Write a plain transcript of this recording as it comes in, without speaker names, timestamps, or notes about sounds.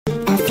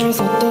guess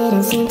I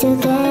didn't seem to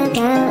care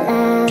about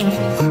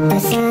love, but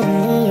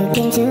suddenly you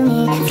came to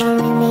me,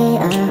 following me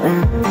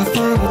around. I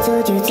thought I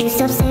told you to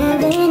stop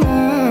staring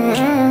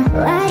now.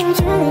 Why don't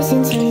you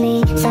listen to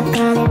me? Stop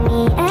calling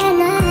me at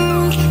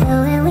night. But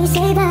when we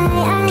say bye,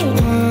 I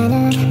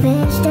kinda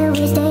wish that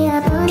we stay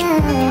up all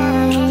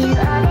night.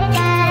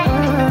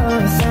 Oh,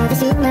 it's obvious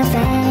to my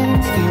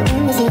friends that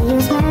when they see you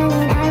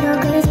smiling, I go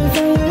crazy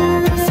for you.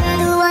 You're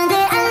the one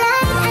that I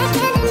like, I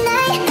can't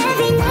deny.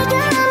 Every night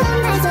you're on my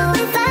mind, so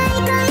if I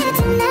go here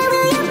tonight,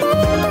 will you be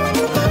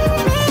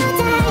your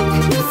time?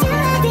 Miss you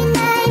every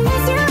night,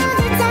 miss you all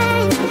the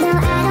time. No,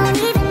 I don't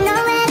even know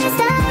where to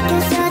start,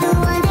 'cause you're the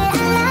one that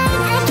I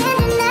like, I can't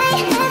deny.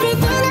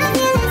 Everything I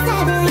feel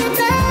inside, will you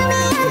tell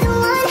me I'm the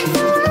one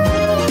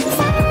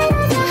inside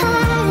of your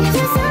heart?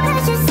 You're so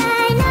precious,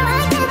 I know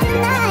I can't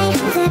deny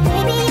that,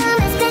 baby, you're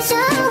my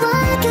special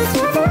one, 'cause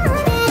you're the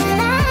one that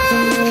I like.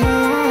 You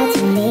lied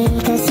to me,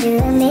 'cause you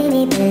made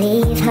me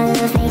believe how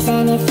love makes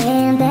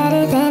anything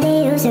better than it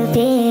used to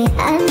be.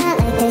 I'm not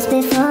like this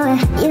before.